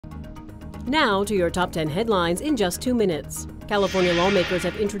Now to your top 10 headlines in just 2 minutes. California lawmakers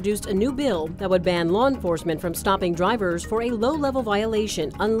have introduced a new bill that would ban law enforcement from stopping drivers for a low-level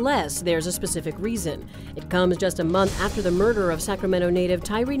violation unless there's a specific reason. It comes just a month after the murder of Sacramento native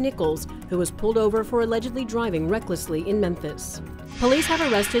Tyree Nichols, who was pulled over for allegedly driving recklessly in Memphis. Police have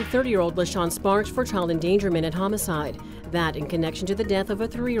arrested 30-year-old LaShawn Sparks for child endangerment and homicide. That in connection to the death of a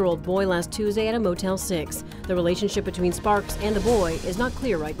 3-year-old boy last Tuesday at a Motel 6. The relationship between Sparks and the boy is not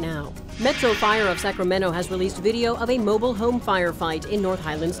clear right now. Metro Fire of Sacramento has released video of a mobile home firefight in North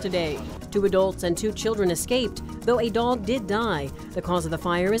Highlands today. 2 adults and 2 children escaped, though a dog did die. The cause of the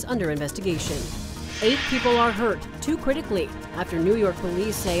fire is under investigation. 8 people are hurt, 2 critically, after New York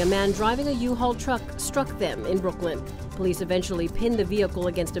police say a man driving a U-Haul truck struck them in Brooklyn. Police eventually pinned the vehicle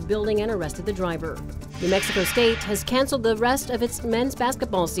against a building and arrested the driver. New Mexico State has canceled the rest of its men's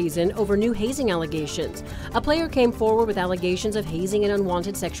basketball season over new hazing allegations. A player came forward with allegations of hazing and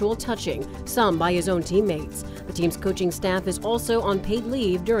unwanted sexual touching, some by his own teammates. The team's coaching staff is also on paid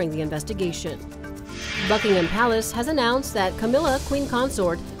leave during the investigation. Buckingham Palace has announced that Camilla, Queen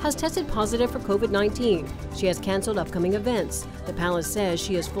Consort, has tested positive for COVID-19. She has canceled upcoming events. The palace says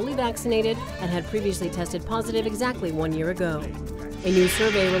she is fully vaccinated and had previously tested positive exactly 1 year ago. A new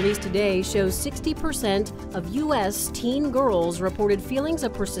survey released today shows 60% of U.S. teen girls reported feelings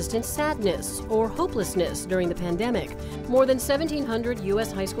of persistent sadness or hopelessness during the pandemic. More than 1,700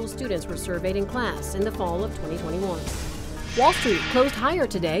 U.S. high school students were surveyed in class in the fall of 2021. Wall Street closed higher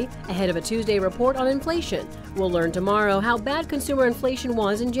today, ahead of a Tuesday report on inflation. We'll learn tomorrow how bad consumer inflation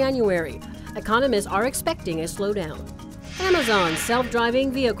was in January. Economists are expecting a slowdown. Amazon's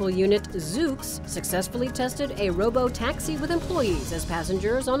self-driving vehicle unit, Zoox, successfully tested a robo-taxi with employees as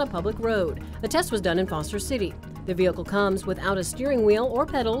passengers on a public road. The test was done in Foster City. The vehicle comes without a steering wheel or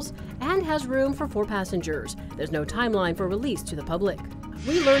pedals and has room for 4 passengers. There's no timeline for release to the public.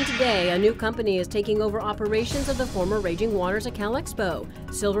 We learned today a new company is taking over operations of the former Raging Waters at Cal Expo.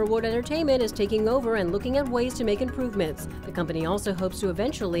 Silverwood Entertainment is taking over and looking at ways to make improvements. The company also hopes to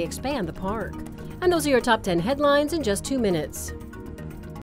eventually expand the park. And those are your top 10 headlines in just 2 minutes.